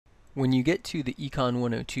When you get to the Econ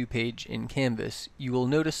 102 page in Canvas, you will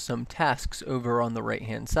notice some tasks over on the right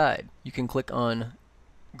hand side. You can click on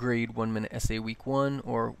Grade 1 Minute Essay Week 1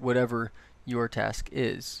 or whatever your task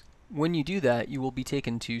is. When you do that, you will be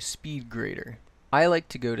taken to SpeedGrader. I like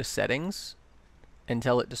to go to Settings and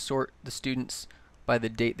tell it to sort the students by the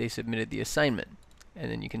date they submitted the assignment, and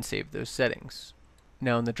then you can save those settings.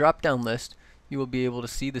 Now in the drop-down list, you will be able to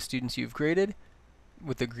see the students you've graded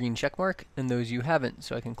with the green check mark and those you haven't.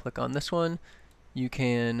 So I can click on this one. You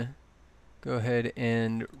can go ahead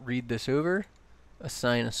and read this over,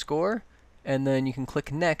 assign a score, and then you can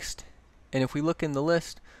click Next, and if we look in the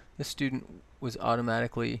list, the student was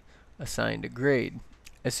automatically assigned a grade.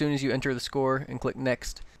 As soon as you enter the score and click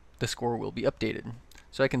Next, the score will be updated.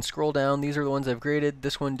 So I can scroll down. These are the ones I've graded.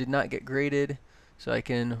 This one did not get graded, so I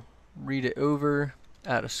can read it over,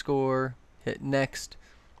 add a score, hit Next.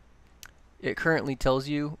 It currently tells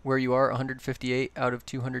you where you are, 158 out of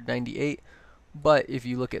 298, but if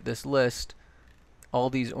you look at this list, all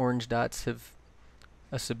these orange dots have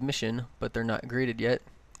a submission, but they're not graded yet,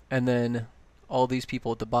 and then all these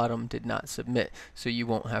people at the bottom did not submit, so you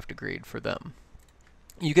won't have to grade for them.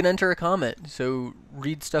 You can enter a comment, so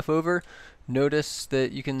read stuff over. Notice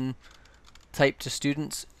that you can type to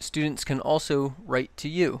students. Students can also write to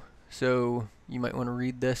you, so you might want to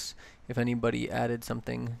read this if anybody added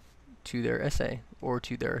something to their essay or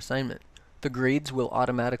to their assignment. The grades will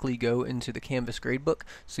automatically go into the Canvas gradebook,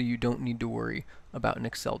 so you don't need to worry about an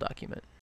Excel document.